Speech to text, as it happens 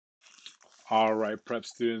All right, prep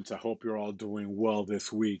students, I hope you're all doing well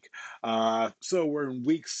this week. So we're in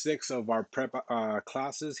week 6 of our prep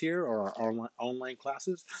classes here, or our online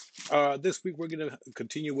classes. This week we're going to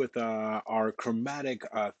continue with our chromatic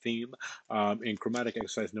theme in chromatic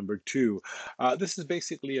exercise number 2. This is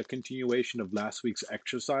basically a continuation of last week's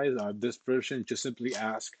exercise. This version just simply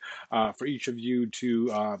asks for each of you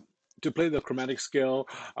to play the chromatic scale,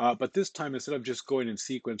 but this time instead of just going in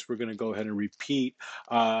sequence, we're going to go ahead and repeat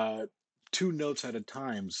uh, two notes at a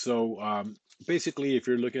time. So basically, if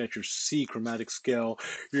you're looking at your C chromatic scale,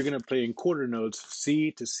 you're going to play in quarter notes,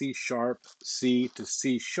 C to C sharp, C to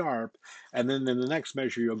C sharp, and then in the next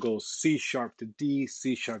measure, you'll go C sharp to D,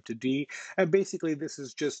 C sharp to D. And basically, this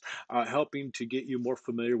is just helping to get you more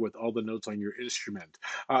familiar with all the notes on your instrument.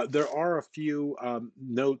 There are a few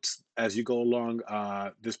notes as you go along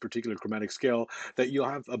this particular chromatic scale that you'll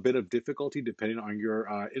have a bit of difficulty depending on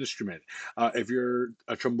your instrument. If you're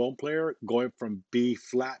a trombone player, going from B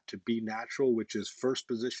flat to B natural, which is first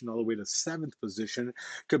position, all the way to seventh position,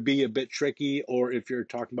 could be a bit tricky. Or if you're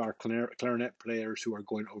talking about clarinet players who are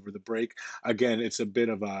going over the break, again, it's a bit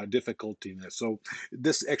of a difficulty in this. So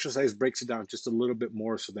this exercise breaks it down just a little bit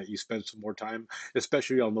more so that you spend some more time,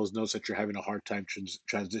 especially on those notes that you're having a hard time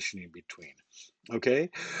transitioning between. Okay,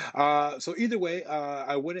 so either way,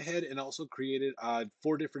 I went ahead and also created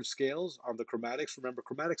four different scales on the chromatics. Remember,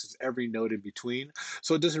 chromatics is every note in between,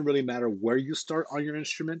 so it doesn't really matter where you start on your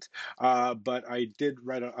instrument. But I did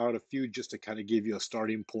write out a few just to kind of give you a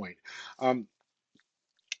starting point. Um,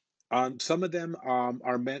 some of them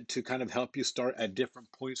are meant to kind of help you start at different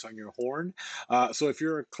points on your horn. So if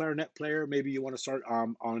you're a clarinet player, maybe you want to start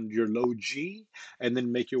on your low G and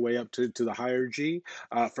then make your way up to the higher G.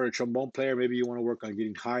 For a trombone player, maybe you want to work on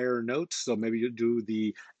getting higher notes. So maybe you do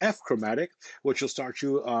the F chromatic, which will start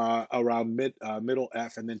you around middle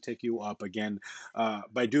F and then take you up again.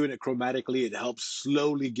 By doing it chromatically, it helps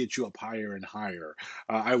slowly get you up higher and higher.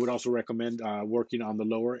 I would also recommend working on the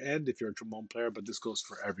lower end if you're a trombone player, but this goes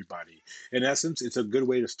for everybody. In essence, it's a good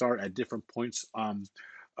way to start at different points on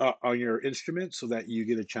your instrument so that you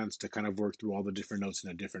get a chance to kind of work through all the different notes in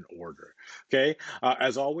a different order. Okay.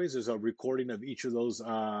 As always, there's a recording of each of those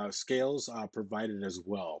scales provided as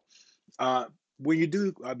well. Uh, when you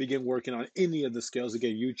do begin working on any of the scales,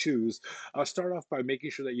 again, you choose. Start off by making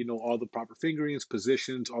sure that you know all the proper fingerings,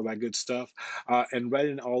 positions, all that good stuff, and write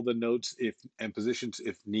in all the notes if and positions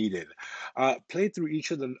if needed. Play through each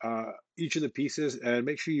of the pieces and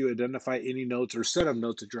make sure you identify any notes or set of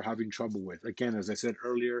notes that you're having trouble with. Again, as I said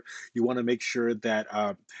earlier, you want to make sure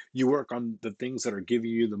that you work on the things that are giving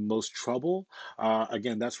you the most trouble.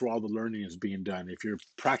 Again, that's where all the learning is being done. If you're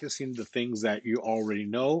practicing the things that you already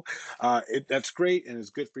know, that's great, and it's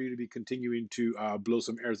good for you to be continuing to blow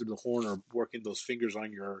some air through the horn or working those fingers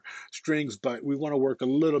on your strings. But we want to work a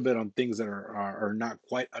little bit on things that are not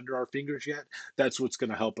quite under our fingers yet. That's what's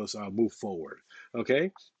going to help us move forward.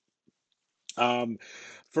 Okay. Um,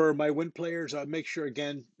 for my win players, make sure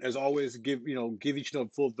again, as always, give each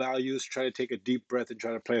note full values. Try to take a deep breath and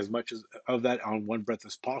try to play as much of that on one breath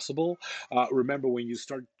as possible. Remember, when you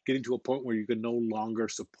start getting to a point where you can no longer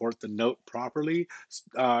support the note properly,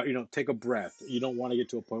 take a breath. You don't want to get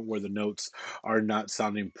to a point where the notes are not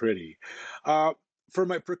sounding pretty. Uh, for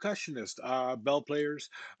my percussionist, bell players,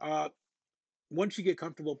 once you get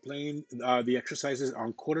comfortable playing the exercises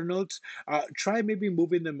on quarter notes, try maybe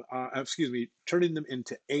turning them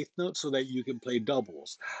into eighth notes so that you can play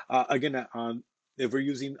doubles. Again, if we're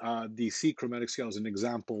using the C chromatic scale as an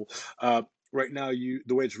example, uh, right now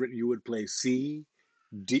the way it's written, you would play C,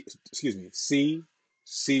 C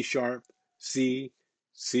sharp, C,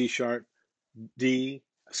 C sharp, D,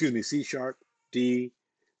 C sharp, D,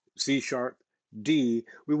 C sharp, D.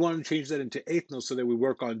 We want to change that into eighth notes so that we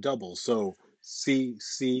work on doubles. So C,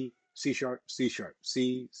 C, C sharp, C sharp,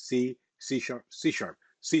 C, C, C sharp, C sharp,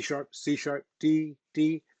 C sharp, C sharp, D,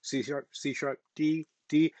 D, C sharp, C sharp, D,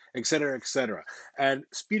 D, etc., etc. And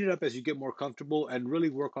speed it up as you get more comfortable and really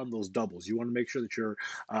work on those doubles. You want to make sure that you're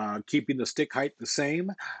keeping the stick height the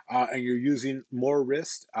same and you're using more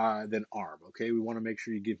wrist than arm. Okay, we want to make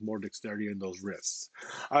sure you give more dexterity in those wrists.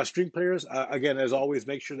 String players, again, as always,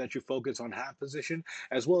 make sure that you focus on hand position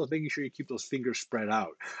as well as making sure you keep those fingers spread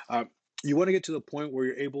out. Uh, you want to get to the point where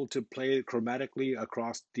you're able to play chromatically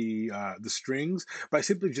across the strings by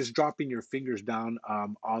simply just dropping your fingers down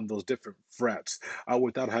on those different frets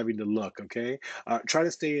without having to look. Okay, try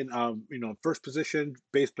to stay in first position.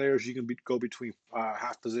 Bass players, you can go between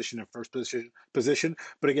half position and first position,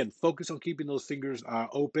 but again, focus on keeping those fingers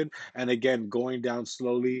open and again going down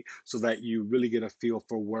slowly so that you really get a feel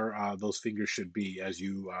for where those fingers should be as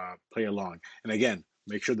you play along. And again,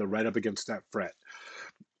 make sure they're right up against that fret.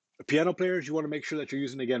 Piano players, you want to make sure that you're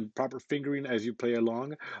using again proper fingering as you play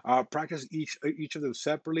along. Practice each of them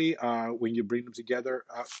separately when you bring them together.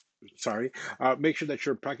 Sorry, make sure that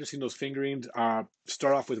you're practicing those fingerings.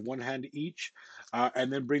 Start off with one hand each,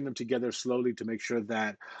 and then bring them together slowly to make sure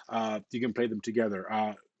that you can play them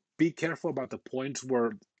together. Be careful about the points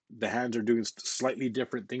where the hands are doing slightly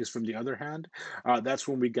different things from the other hand. That's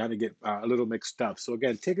when we kind of get a little mixed up. So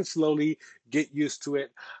again, take it slowly, get used to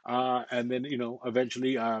it, and then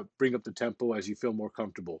eventually bring up the tempo as you feel more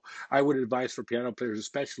comfortable. I would advise for piano players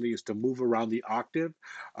especially is to move around the octave,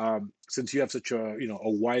 since you have such a a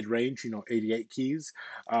wide range, 88 keys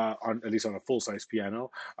on at least on a full size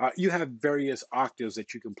piano. You have various octaves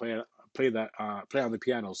that you can play on the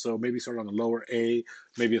piano. So maybe start on the lower A,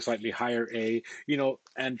 maybe a slightly higher A,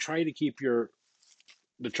 and try to keep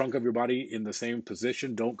the trunk of your body in the same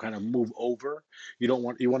position. Don't kind of move over. You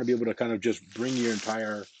want to be able to kind of just bring your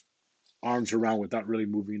entire arms around without really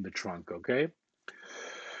moving the trunk. Okay.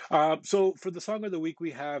 So for the song of the week,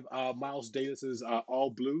 we have Miles Davis's "All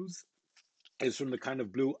Blues." It's from the Kind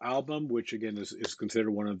of Blue album, which again is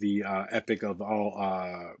considered one of the epic of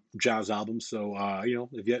all jazz albums. So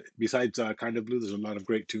if you besides Kind of Blue, there's a lot of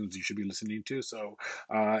great tunes you should be listening to. So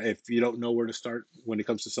if you don't know where to start when it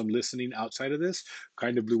comes to some listening outside of this,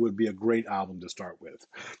 Kind of Blue would be a great album to start with.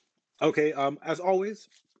 Okay, as always,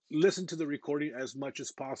 listen to the recording as much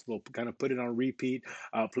as possible. Kind of put it on repeat.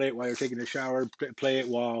 Play it while you're taking a shower. Play it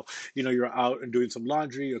while you're out and doing some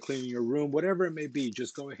laundry or cleaning your room, whatever it may be.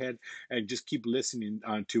 Just go ahead and just keep listening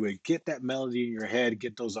to it. Get that melody in your head.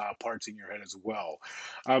 Get those parts in your head as well.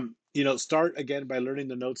 Start again by learning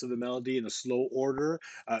the notes of the melody in a slow order.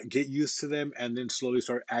 Get used to them, and then slowly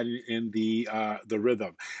start adding in the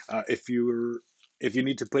rhythm. If you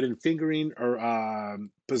need to put in fingering or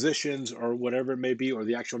positions or whatever it may be, or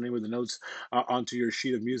the actual name of the notes onto your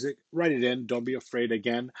sheet of music, write it in. Don't be afraid.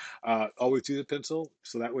 Again, always use a pencil,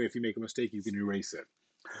 so that way, if you make a mistake, you can erase it.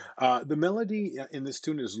 The melody in this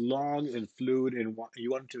tune is long and fluid, and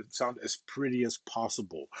you want it to sound as pretty as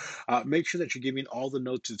possible. Make sure that you're giving all the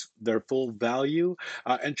notes their full value,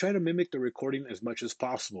 and try to mimic the recording as much as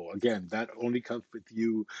possible. Again, that only comes with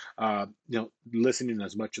listening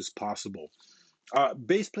as much as possible.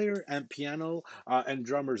 Bass player and piano and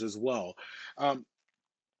drummers as well. Um,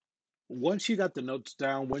 Once you got the notes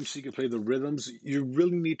down, once you can play the rhythms, you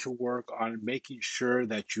really need to work on making sure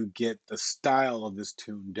that you get the style of this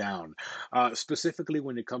tune down, specifically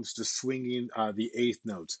when it comes to swinging the eighth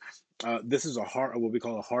notes. This is what we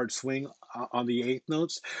call a hard swing on the eighth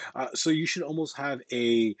notes. So you should almost have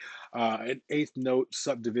an eighth note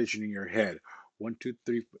subdivision in your head. One, two,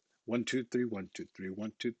 three. 1, 2, 3, 1, 2, 3,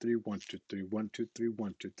 1, 2, 3, 1, 2, 3, 1, 2, 3,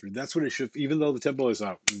 1, 2, 3. That's what it should. Even though the tempo is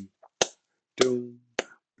up. Doom,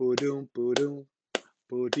 boom, boom,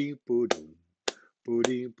 Booty, booty,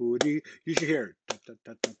 booty, booty. You should hear it.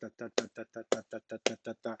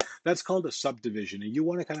 That's called a subdivision, and you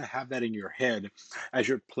want to kind of have that in your head as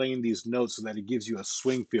you're playing these notes so that it gives you a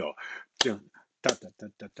swing feel.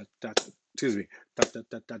 Excuse me.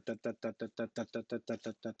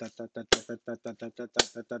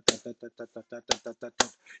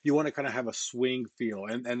 You want to kind of have a swing feel,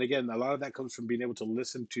 and again, a lot of that comes from being able to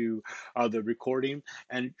listen to the recording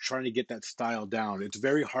and trying to get that style down. It's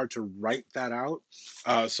very hard to write that out,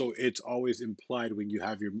 so it's always implied when you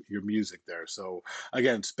have your music there. So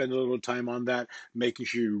again, spend a little time on that, making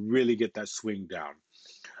sure you really get that swing down.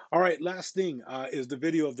 All right, last thing is the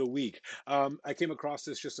video of the week. I came across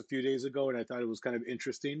this just a few days ago, and I thought it was kind of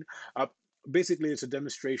interesting. Uh, Basically, it's a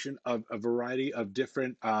demonstration of a variety of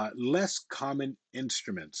different, less common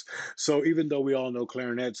instruments. So even though we all know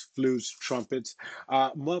clarinets, flutes, trumpets,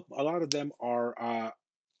 a lot of them are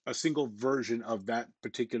a single version of that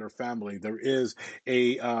particular family. There is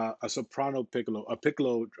a soprano piccolo, a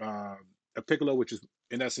piccolo, which is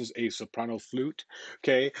in essence a soprano flute.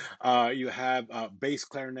 Okay, you have bass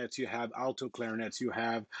clarinets, you have alto clarinets, you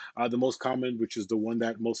have the most common, which is the one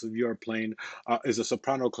that most of you are playing, is a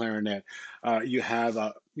soprano clarinet. You have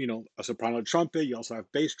a soprano trumpet. You also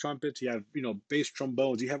have bass trumpets. You have bass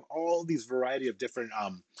trombones. You have all these variety of different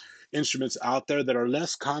instruments out there that are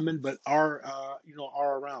less common but are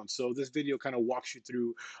around. So this video kind of walks you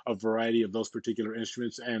through a variety of those particular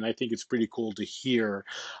instruments, and I think it's pretty cool to hear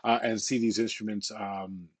and see these instruments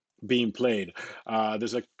being played.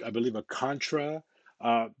 There's I believe a contra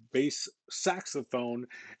bass saxophone,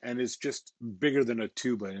 and it's just bigger than a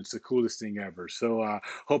tuba, and it's the coolest thing ever. So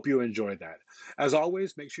hope you enjoy that. As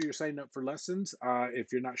always, make sure you're signing up for lessons.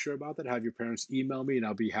 If you're not sure about that, have your parents email me, and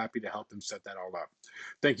I'll be happy to help them set that all up.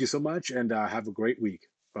 Thank you so much, and have a great week.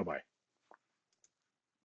 Bye bye.